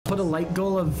put a light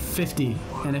goal of 50,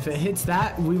 and if it hits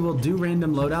that, we will do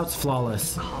random loadouts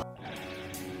flawless.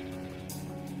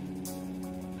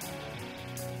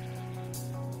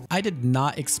 I did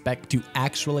not expect to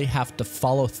actually have to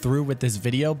follow through with this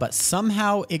video, but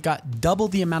somehow it got double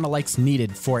the amount of likes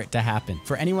needed for it to happen.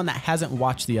 For anyone that hasn't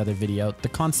watched the other video, the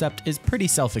concept is pretty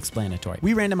self-explanatory.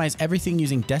 We randomize everything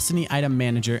using Destiny Item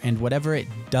Manager, and whatever it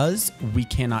does, we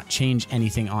cannot change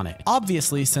anything on it.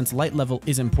 Obviously, since light level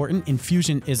is important,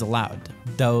 infusion is allowed,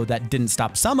 though that didn't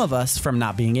stop some of us from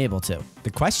not being able to. The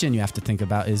question you have to think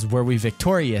about is, were we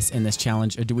victorious in this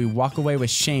challenge, or do we walk away with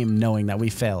shame knowing that we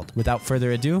failed? Without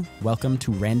further ado, welcome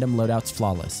to Random Loadouts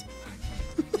Flawless.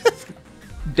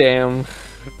 Damn.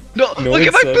 No, look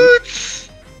at my boots!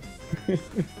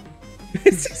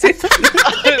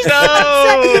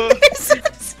 No!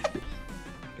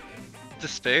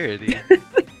 Disparity.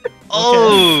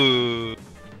 Oh!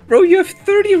 Bro, you have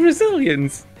 30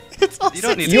 resilience. It's all You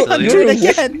don't need 600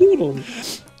 again. Noodle.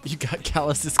 You got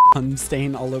Callus's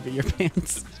stain all over your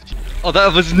pants. Oh,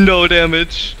 that was no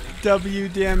damage. W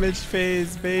damage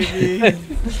phase, baby.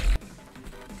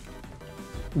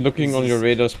 Looking on your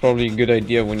radar is probably a good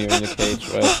idea when you're in the cage,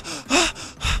 right?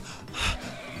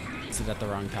 Said at the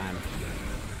wrong time.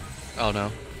 Oh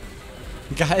no.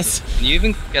 Guys, Can you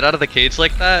even get out of the cage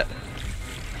like that?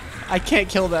 I can't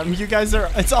kill them. You guys are,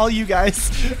 it's all you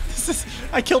guys. This is,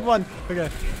 I killed one. Okay.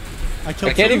 I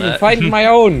killed I can't two. even find my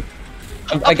own.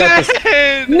 I got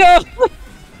this. No!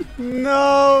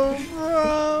 No,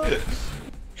 bro.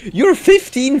 You're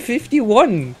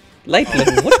 1551. Light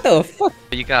level. What the fuck?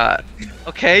 You got.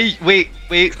 Okay, wait.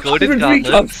 Go to 103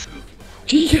 gauntlets.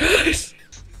 Yes.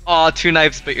 Aw, 2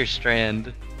 knives, but you're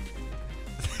strand.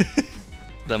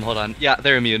 Hold on. Yeah,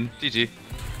 they're immune. GG.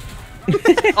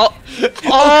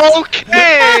 Oh,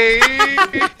 okay.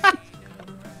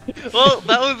 Well,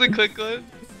 that was a quick one.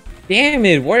 Damn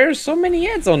it! Why are so many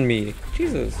ads on me?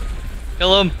 Jesus.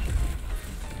 Kill him.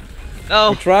 No.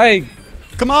 I'm trying.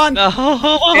 Come on. No.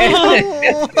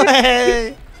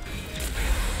 Hey.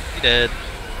 He did.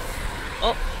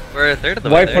 Oh, we're a third of the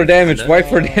way Wipe there. for damage. Wipe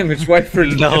for damage. Wipe for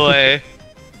damage. No way.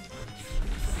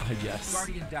 Yes.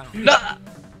 No.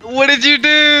 What did you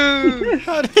do?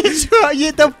 How did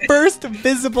you the first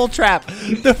visible trap?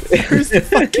 The first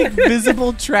fucking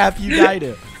visible trap you died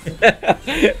in.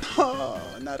 Oh,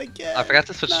 not again. I forgot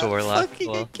to switch to Warlock.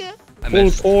 Well, Again. I Full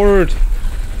missed. forward.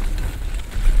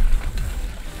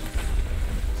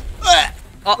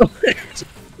 Oh.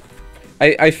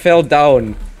 I fell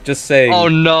down. Just saying. Oh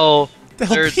no.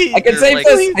 There'll There's- be- I can There's save like-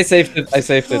 this. I saved it. I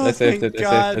saved it. Oh, I saved thank it. I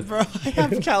God, saved it. bro. I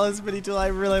have Callus mini tool. I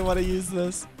really want to use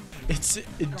this. It's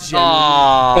genuine.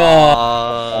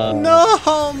 Aww.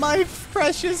 No, my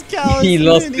precious Callus. He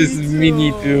lost mini his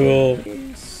mini tool.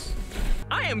 duel.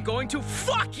 I am going to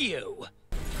fuck you!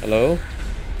 Hello?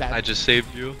 That I just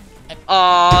saved you.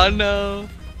 Aw, no.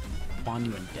 spawned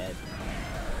you in dead.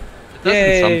 It does in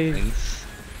Yay. some things.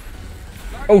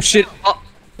 Oh shit! Oh,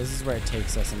 This is where it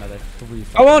takes us another 3.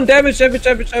 Come on! Damage! Damage!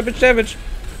 Damage! Damage! Damage!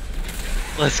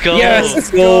 let's go. Yes! Let's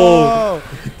go!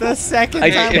 The second I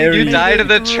time Hey, if you we die to made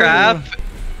the it through. trap,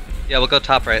 yeah, we'll go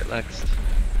top right next.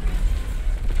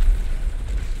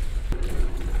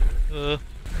 Are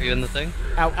you in the thing?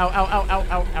 Out, out, out, out, out,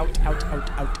 out, out, out, out,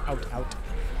 out, out, out.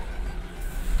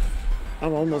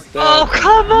 I'm almost dead. Oh,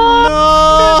 come on!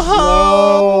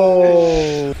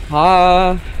 No!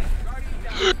 Ha!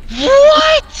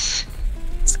 What?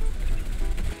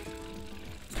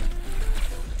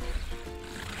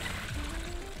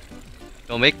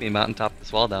 Don't make me mountaintop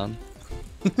this wall down.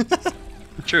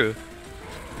 True.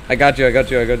 I got you. I got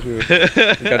you. I got you.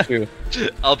 I got you.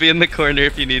 I'll be in the corner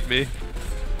if you need me.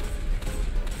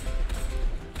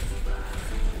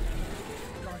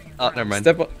 Oh, never mind.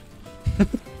 Step up.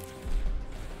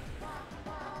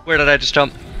 Where did I just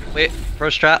jump? Wait, pro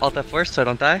strat, alt F4 so I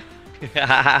don't die.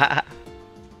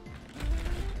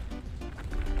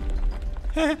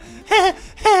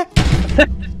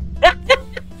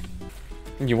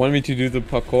 You want me to do the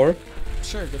parkour?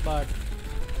 Sure, good luck.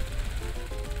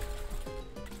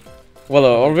 Well, I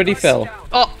already fell.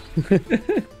 Oh!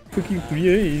 Fucking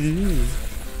yay.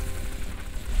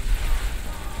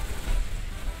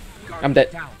 I'm dead.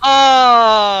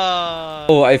 Oh!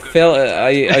 Oh, I fell.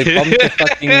 I bumped the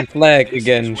fucking flag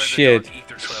again. Shit.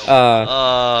 Oh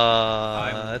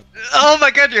my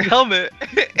god, your helmet!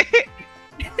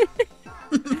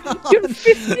 You're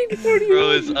 1541.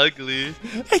 Bro is ugly.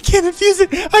 I can't infuse it!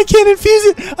 I can't infuse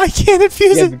it! I can't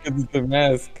infuse Yeah, it! because it's a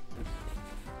mask.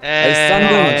 And stunned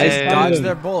him, I Just stunned dodge him.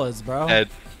 their bullets, bro. Dead.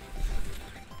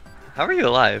 How are you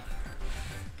alive?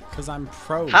 Because I'm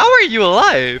pro. How are you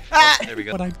alive? Oh, there we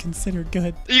go. What I'd consider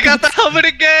good. You got the helmet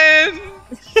again!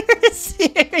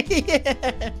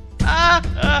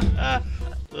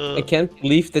 I can't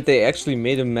believe that they actually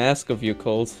made a mask of you,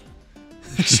 Culdz.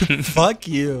 Fuck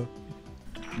you.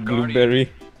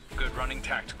 Blueberry. Good running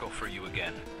tactical for you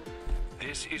again.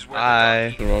 This is where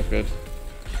Bye. They're all good.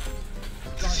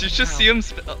 Did you just see him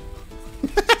spell?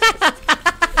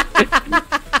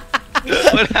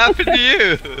 What happened to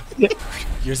you?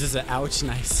 Yours is an ouch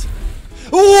nice.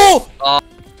 Ooh!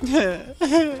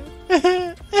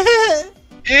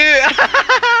 Ew.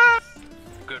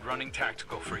 good running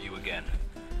tactical for you again.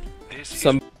 This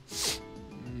Some.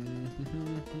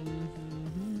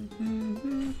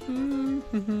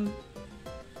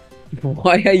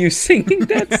 Why are you singing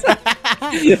that song?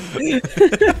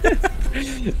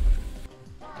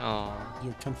 Oh.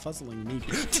 You're confuzzling me.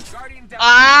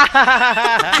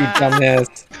 Ah! You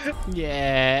dumbass.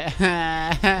 Yeah.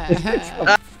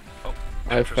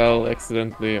 I fell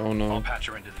accidentally, oh I'll no. patch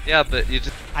her into the Yeah, but you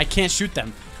just. I can't shoot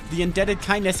them. The indebted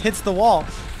kindness hits the wall.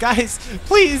 Guys,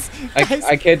 please. Guys.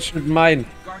 I can't shoot mine.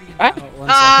 Oh, one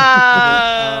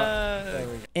Ah! second.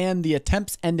 And the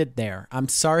attempts ended there. I'm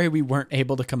sorry we weren't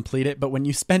able to complete it, but when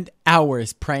you spend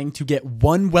hours praying to get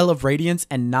one well of radiance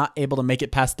and not able to make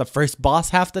it past the first boss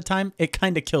half the time, it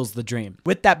kind of kills the dream.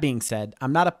 With that being said,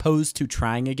 I'm not opposed to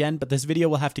trying again, but this video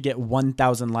will have to get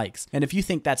 1,000 likes. And if you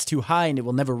think that's too high and it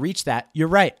will never reach that, you're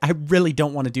right. I really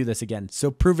don't want to do this again,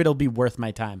 so prove it'll be worth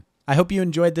my time. I hope you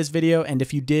enjoyed this video, and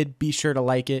if you did, be sure to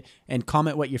like it and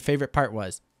comment what your favorite part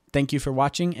was. Thank you for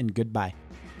watching, and goodbye.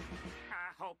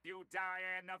 I hope you die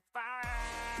in a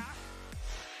fire.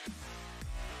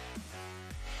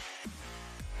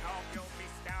 Hope you'll be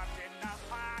stabbed in the